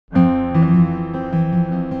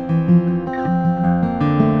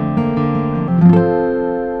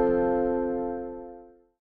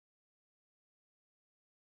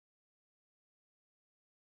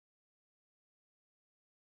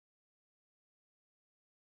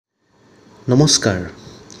নমস্কাৰ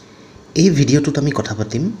এই ভিডিঅ'টোত আমি কথা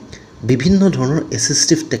পাতিম বিভিন্ন ধৰণৰ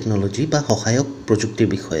এসিস্টিভ টেকনলজি বা সহায়ক প্ৰযুক্তিৰ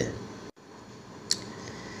বিষয়ে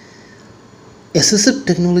এসিস্টিভ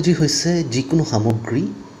টেকনলজি হৈছে যিকোনো সামগ্ৰী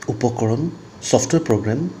উপকৰণ সফটৱেৰ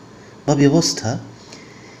প্ৰগ্ৰাম বা ব্যৱস্থা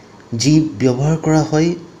যি ব্যৱহাৰ কৰা হয়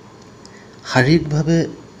শাৰীৰিকভাৱে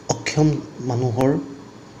অক্ষম মানুহৰ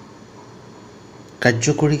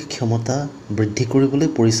কাৰ্যকৰী ক্ষমতা বৃদ্ধি কৰিবলৈ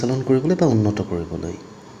পৰিচালন কৰিবলৈ বা উন্নত কৰিবলৈ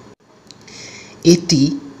এটি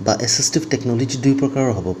বা এসিস্টিভ টেকনলজি দুই প্ৰকাৰৰ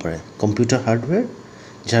হ'ব পাৰে কম্পিউটাৰ হাৰ্ডৱেৰ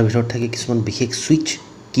যাৰ ভিতৰত থাকে কিছুমান বিশেষ সুইচ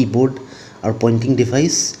কিবোৰ্ড আৰু পইণ্টিং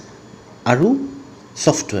ডিভাইচ আৰু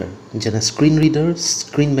সফটৱেৰ যেনে স্ক্ৰীন ৰিডাৰ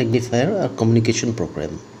স্ক্ৰীন মেগনিফায়াৰ আৰু কমিউনিকেশ্যন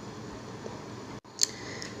প্ৰগ্ৰাম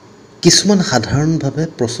কিছুমান সাধাৰণভাৱে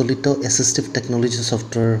প্ৰচলিত এসিস্টিভ টেকনলজি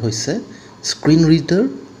সফটৱেৰ হৈছে স্ক্ৰীন ৰিডাৰ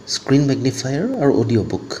স্ক্ৰীন মেগনিফায়াৰ আৰু অডিঅ'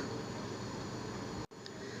 বুক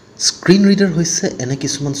স্ক্ৰীন ৰিডাৰ হৈছে এনে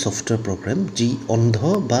কিছুমান সফটৱেৰ প্ৰগ্ৰাম যি অন্ধ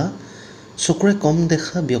বা চকুৰে কম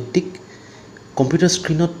দেখা ব্যক্তিক কম্পিউটাৰ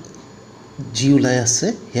স্ক্ৰীনত যি ওলাই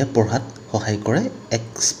আছে সেয়া পঢ়াত সহায় কৰে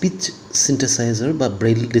এক স্পীচ সিন্থেসাইজাৰ বা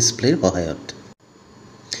ব্ৰেইল ডিসপ্লেৰ সহায়ত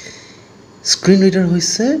স্ক্ৰীন ৰিডাৰ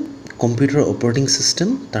হৈছে কম্পিউটাৰ অপাৰেটিং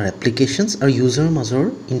সিস্টেম তাৰ এপ্লিকেশনছ আৰু ইউজাৰৰ মাজৰ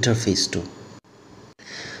ইণ্টাৰফেচটো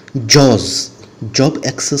জব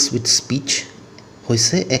এক্সেছ উইথ স্পীচ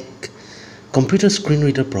হৈছে এক computer screen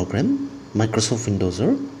reader programme Microsoft উইণ্ডোজৰ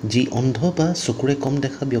যি অন্ধ বা চকুৰে কম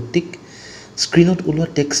দেখা ব্যক্তিক স্ক্ৰীনত ওলোৱা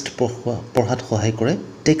টেক্সট পঢ়াত সহায় কৰে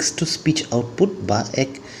টেক্সট টু স্পীচ আউটপুট বা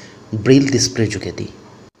এক ব্ৰেইল ডিসপ্লেৰ যোগেদি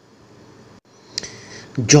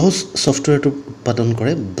জজ সফটৱেৰটো উৎপাদন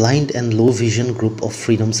কৰে ব্লাইণ্ড এণ্ড ল' vision group of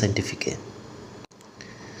freedom চাইণ্টিফিকে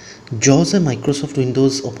জজে Microsoft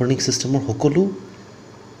Windows operating ছিষ্টেমৰ সকলো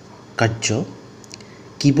কাৰ্য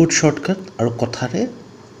কিবোৰ্ড শ্বৰ্টকাট আৰু কথাৰে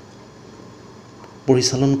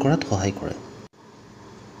পৰিচালন কৰাত সহায় কৰে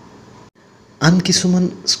আন কিছুমান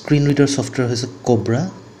স্ক্ৰীন ৰিডাৰ সফটৱেৰ হৈছে কোব্ৰা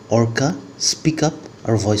অৰ্কা স্পীক আপ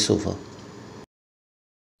আৰু ভইচ অভাৰ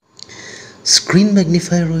স্ক্ৰীন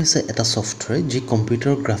মেগনিফায়াৰ হৈছে এটা সফটৱেৰ যি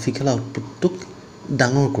কম্পিউটাৰৰ গ্ৰাফিকেল আউটপুটটোক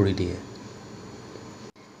ডাঙৰ কৰি দিয়ে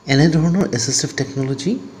এনেধৰণৰ এসিস্টিভ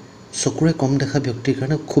টেকনলজি চকুৰে কম দেখা ব্যক্তিৰ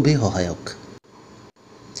কাৰণে খুবেই সহায়ক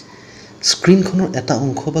স্ক্ৰীনখনৰ এটা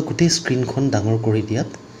অংশ বা গোটেই স্ক্ৰীনখন ডাঙৰ কৰি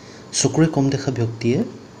দিয়াত চকুৰে কম দেখা ব্যক্তিয়ে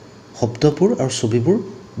শব্দবোৰ আৰু ছবিবোৰ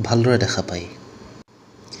ভালদৰে দেখা পায়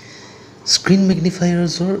স্ক্ৰীন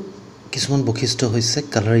মেগনিফায়াৰ্ছৰ কিছুমান বৈশিষ্ট্য হৈছে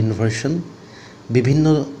কালাৰ ইনভাৰ্সন বিভিন্ন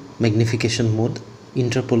মেগনিফিকেশ্যন মোড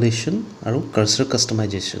ইণ্টাৰপোলেশ্যন আৰু কাৰ্চৰ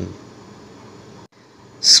কাষ্টমাইজেশ্যন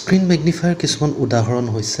স্ক্ৰীন মেগনিফায়াৰ কিছুমান উদাহৰণ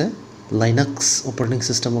হৈছে লাইনাক্স অপাৰেটিং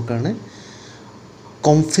ছিষ্টেমৰ কাৰণে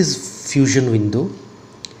কমফিজ ফিউজন উইণ্ডো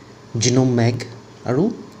জিনোম মেগ আৰু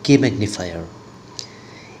কে মেগনিফায়াৰ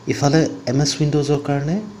ইফালে MS উইণ্ডোজৰ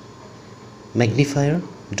কাৰণে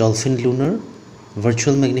মেগনিফায়াৰ dolphin lunar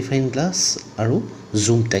virtual magnifying glass আৰু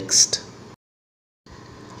জুম টেক্সট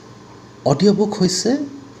অডিঅ' বুক হৈছে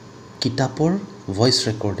কিতাপৰ ভইচ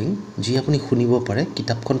ৰেকৰ্ডিং যি আপুনি শুনিব পাৰে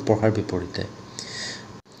কিতাপখন পঢ়াৰ বিপৰীতে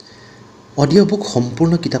অডিঅ' বুক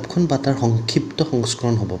সম্পূৰ্ণ কিতাপখন বা তাৰ সংক্ষিপ্ত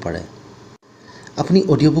সংস্কৰণ হ'ব পাৰে আপুনি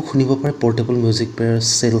অডিঅ' বুক শুনিব পাৰে portable music player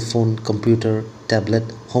cell phone computer tablet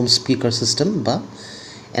home speaker system বা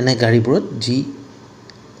এনে গাড়ীবোৰত যি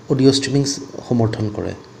অডিঅ' ষ্ট্ৰিমিং সমৰ্থন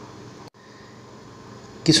কৰে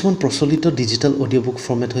কিছুমান প্ৰচলিত ডিজিটেল অডিঅ' বুক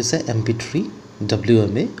ফৰ্মেট হৈছে MP3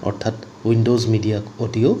 WMA অৰ্থাৎ উইণ্ডোজ মিডিয়া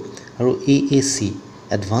অডিঅ' আৰু AAC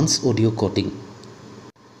এডভান্স অডিঅ' কোডিং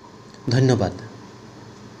ধন্যবাদ